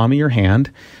of the palm of your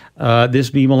hand. This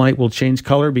beam of light will change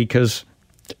color because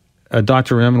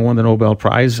Dr. Remen won the Nobel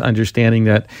Prize, understanding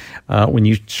that when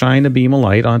you shine a beam of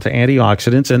light onto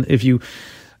antioxidants, and if you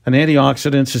An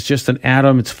antioxidant is just an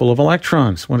atom. It's full of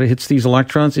electrons. When it hits these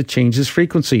electrons, it changes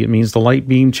frequency. It means the light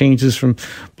beam changes from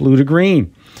blue to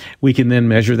green. We can then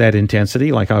measure that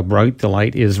intensity, like how bright the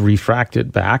light is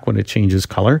refracted back when it changes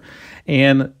color.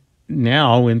 And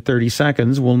now, in 30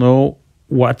 seconds, we'll know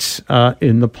what's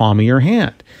in the palm of your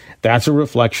hand. That's a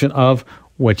reflection of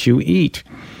what you eat.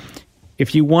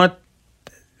 If you want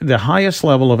the highest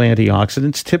level of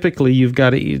antioxidants, typically you've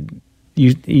got to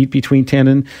eat between 10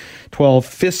 and 12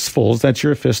 fistfuls, that's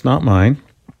your fist, not mine,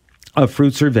 of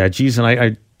fruits or veggies. And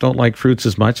I don't like fruits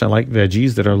as much. I like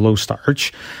veggies that are low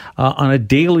starch on a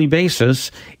daily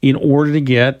basis in order to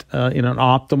get in an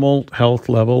optimal health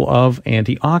level of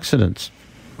antioxidants.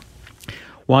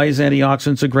 Why is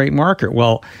antioxidants a great marker?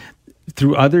 Well,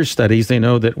 through other studies, they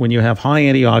know that when you have high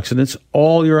antioxidants,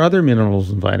 all your other minerals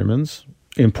and vitamins,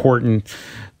 important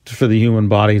for the human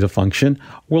body to function,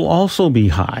 will also be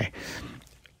high.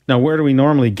 Now, where do we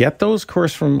normally get those? Of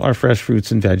course, from our fresh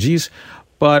fruits and veggies.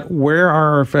 But where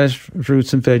are our fresh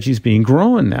fruits and veggies being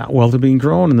grown now? Well, they're being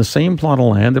grown in the same plot of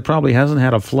land that probably hasn't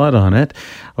had a flood on it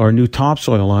or new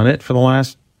topsoil on it for the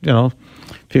last,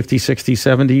 50, 60,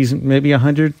 70s, maybe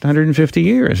 100, 150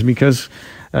 years. Because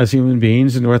as human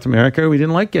beings in North America, we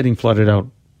didn't like getting flooded out,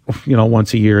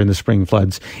 once a year in the spring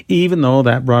floods, even though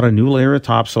that brought a new layer of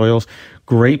topsoils,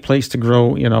 great place to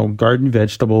grow, garden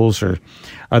vegetables or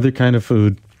other kind of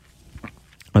food,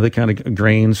 other kind of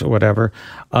grains or whatever,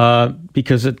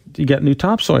 because you get new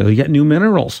topsoil, you get new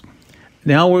minerals.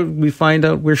 Now we find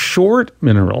out we're short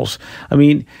minerals. I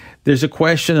mean, there's a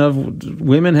question of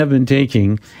women have been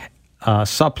taking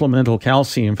supplemental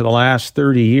calcium for the last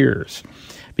 30 years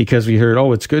because we heard,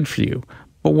 it's good for you.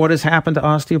 But what has happened to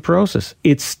osteoporosis?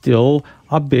 It's still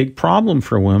a big problem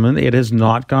for women. It has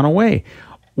not gone away.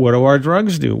 What do our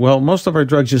drugs do? Well, most of our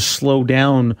drugs just slow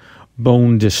down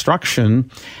bone destruction,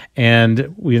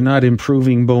 and we're not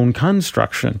improving bone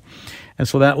construction. And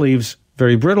so that leaves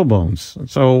very brittle bones.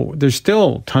 So there's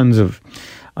still tons of,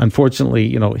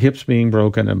 unfortunately, hips being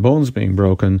broken and bones being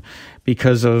broken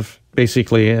because of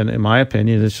basically, and in my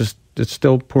opinion, it's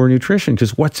still poor nutrition,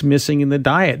 because what's missing in the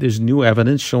diet? There's new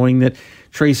evidence showing that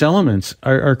trace elements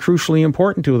are crucially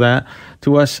important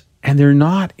to us, and they're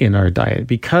not in our diet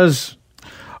because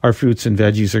our fruits and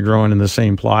veggies are growing in the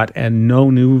same plot and no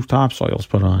new topsoil's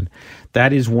put on.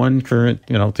 That is one current,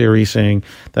 theory saying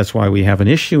that's why we have an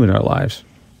issue in our lives.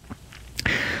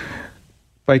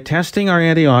 By testing our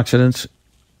antioxidants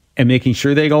and making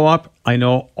sure they go up, I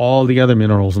know all the other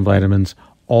minerals and vitamins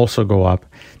also go up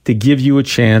to give you a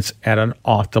chance at an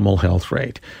optimal health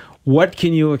rate. What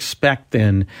can you expect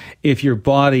then if your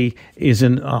body is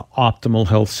in an optimal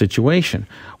health situation?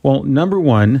 Well, number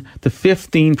one, the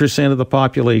 15% of the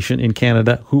population in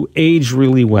Canada who age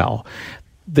really well.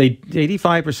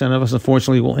 85% of us,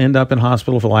 unfortunately, will end up in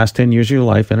hospital for the last 10 years of your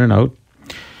life, in and out.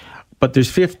 But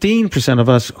there's 15% of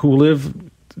us who live,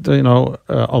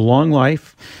 a long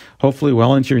life, hopefully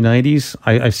well into your 90s.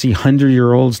 I see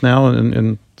 100-year-olds now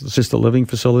in assisted living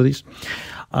facilities.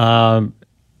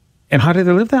 And how do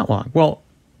they live that long? Well,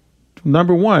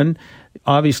 number one,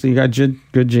 obviously you got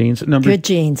good genes. Good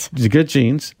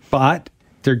genes, but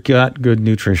they've got good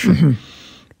nutrition.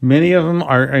 Mm-hmm. Many of them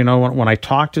are, when I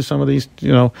talk to some of these,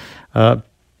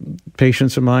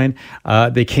 patients of mine,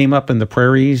 they came up in the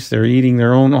prairies. They're eating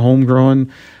their own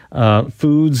homegrown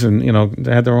foods, and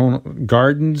they had their own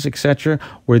gardens, etc.,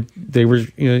 where they were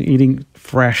eating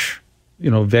fresh,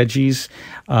 veggies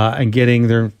and getting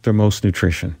their most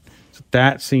nutrition. So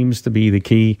that seems to be the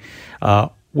key.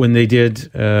 When they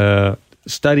did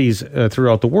studies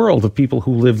throughout the world of people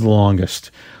who live the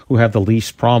longest, who have the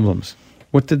least problems,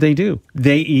 what did they do?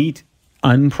 They eat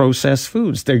unprocessed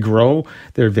foods. They grow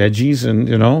their veggies and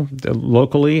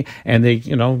locally, and they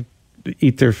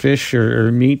eat their fish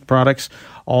or meat products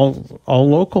all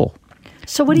local.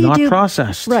 So what do you not do? Not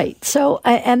processed. Right. So,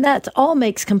 and that all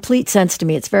makes complete sense to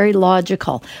me. It's very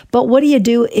logical. But what do you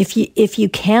do if you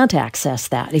can't access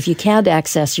that? If you can't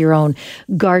access your own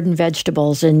garden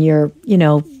vegetables and your,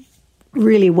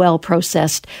 really well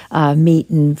processed meat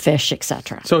and fish,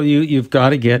 etc. So you've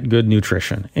got to get good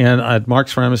nutrition. And at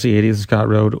Mark's Pharmacy, 80th Scott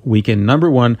Road, we can, number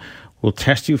one, we'll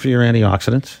test you for your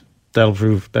antioxidants. That'll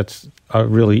prove that's a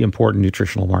really important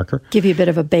nutritional marker. Give you a bit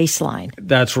of a baseline.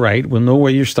 That's right. We'll know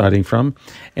where you're starting from.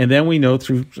 And then we know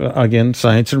through, again,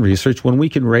 science and research, when we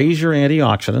can raise your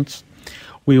antioxidants,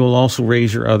 we will also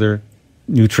raise your other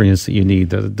nutrients that you need,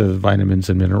 the vitamins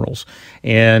and minerals.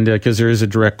 And because there is a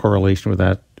direct correlation with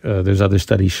that, there's other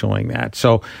studies showing that.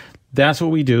 So that's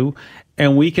what we do.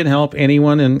 And we can help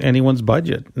anyone in anyone's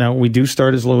budget. Now, we do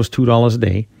start as low as $2 a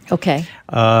day. Okay.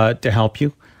 To help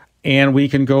you. And we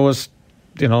can go as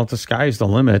the sky's the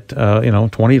limit,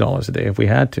 $20 a day if we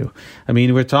had to. I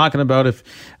mean, we're talking about if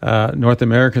North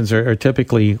Americans are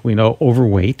typically, we know,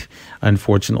 overweight,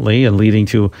 unfortunately, and leading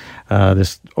to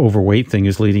this overweight thing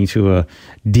is leading to a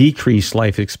decreased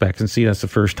life expectancy. That's the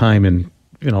first time in,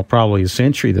 probably a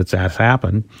century that's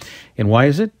happened. And why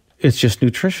is it? It's just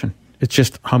nutrition. It's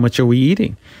just how much are we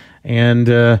eating? And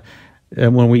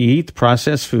when we eat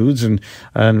processed foods and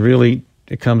really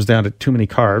it comes down to too many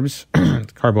carbs,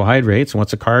 carbohydrates. And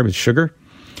what's a carb? It's sugar,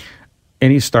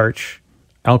 any starch,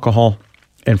 alcohol,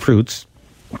 and fruits.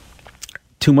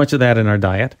 Too much of that in our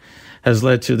diet has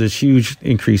led to this huge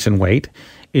increase in weight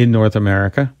in North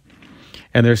America.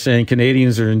 And they're saying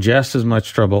Canadians are in just as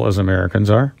much trouble as Americans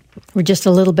are. We're just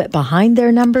a little bit behind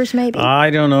their numbers, maybe? I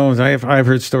don't know. I've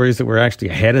heard stories that we're actually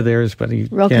ahead of theirs, but you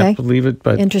can't believe it.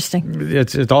 But interesting.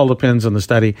 It all depends on the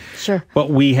study. Sure. But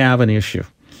we have an issue.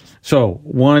 So,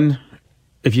 one,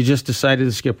 if you just decided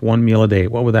to skip one meal a day,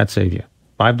 what would that save you?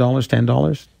 $5,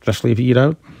 $10, especially if you eat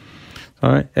out?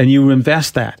 All right. And you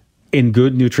invest that in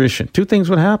good nutrition. Two things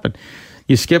would happen.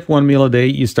 You skip one meal a day,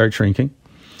 you start shrinking.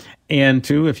 And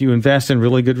two, if you invest in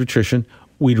really good nutrition,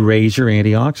 we'd raise your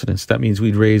antioxidants. That means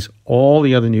we'd raise all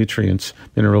the other nutrients,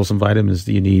 minerals, and vitamins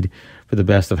that you need for the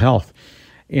best of health.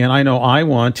 And I know I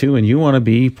want to, and you want to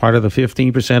be part of the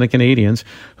 15% of Canadians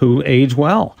who age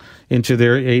well into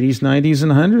their 80s, 90s,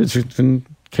 and 100s, and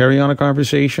carry on a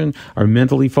conversation, are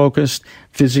mentally focused,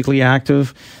 physically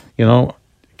active, can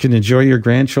enjoy your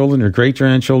grandchildren or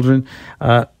great-grandchildren.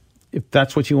 If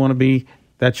that's what you want to be,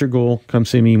 that's your goal. Come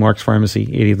see me, Mark's Pharmacy,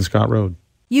 80th and Scott Road.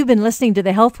 You've been listening to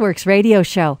the HealthWorks radio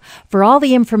show. For all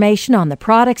the information on the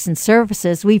products and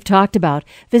services we've talked about,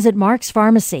 visit Mark's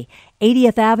Pharmacy,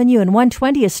 80th Avenue and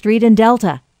 120th Street in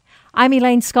Delta. I'm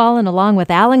Elaine Scollin, along with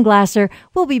Alan Glasser.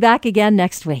 We'll be back again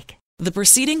next week. The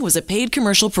proceeding was a paid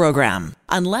commercial program.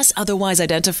 Unless otherwise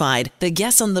identified, the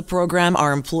guests on the program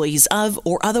are employees of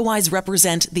or otherwise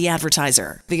represent the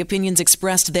advertiser. The opinions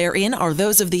expressed therein are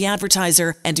those of the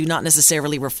advertiser and do not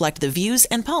necessarily reflect the views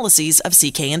and policies of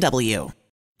CKNW.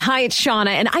 Hi, it's Shauna,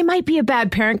 and I might be a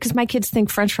bad parent because my kids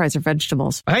think French fries are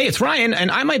vegetables. Hey, it's Ryan,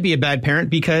 and I might be a bad parent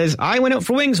because I went out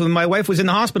for wings when my wife was in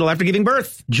the hospital after giving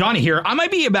birth. Johnny here. I might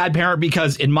be a bad parent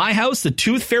because in my house, the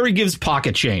tooth fairy gives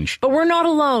pocket change. But we're not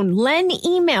alone. Len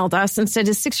emailed us and said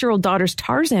his 6-year-old daughter's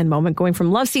Tarzan moment going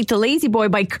from love seat to lazy boy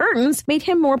by curtains made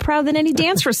him more proud than any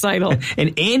dance recital.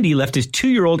 And Andy left his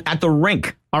 2-year-old at the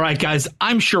rink. All right, guys,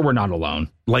 I'm sure we're not alone.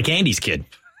 Like Andy's kid.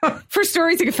 For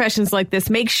stories and confessions like this,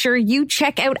 make sure you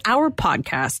check out our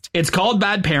podcast. It's called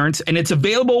Bad Parents, and it's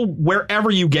available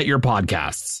wherever you get your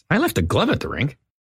podcasts. I left a glove at the rink.